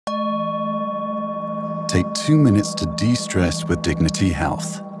Take 2 minutes to de-stress with Dignity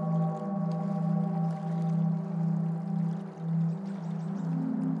Health.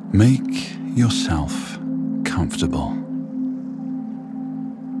 Make yourself comfortable.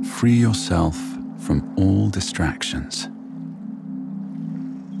 Free yourself from all distractions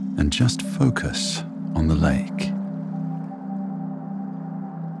and just focus on the lake.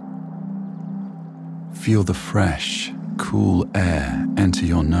 Feel the fresh, cool air enter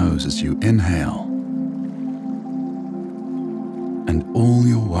your nose as you inhale, and all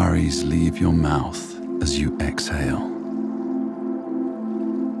your worries leave your mouth as you exhale.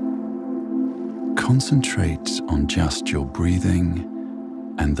 Concentrate on just your breathing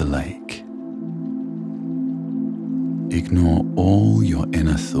and the lake. Ignore all your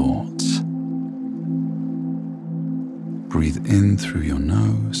inner thoughts. Breathe in through your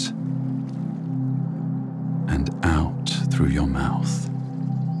nose and out through your mouth.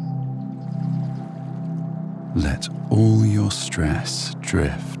 Let all your stress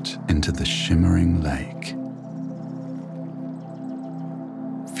drift into the shimmering lake.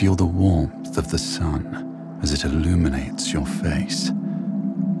 Feel the warmth of the sun as it illuminates your face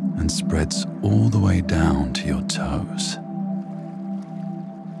and spreads all the way down to your toes.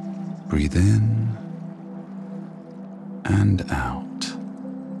 Breathe in and out.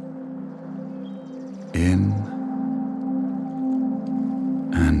 In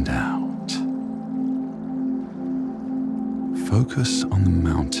and out. Focus on the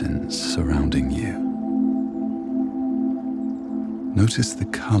mountains surrounding you. Notice the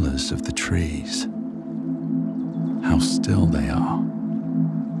colors of the trees, how still they are,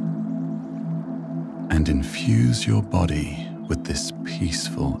 and infuse your body with this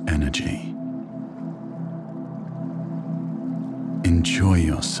peaceful energy. Enjoy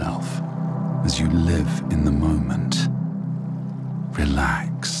yourself as you live in the moment.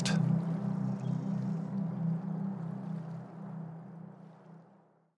 Relax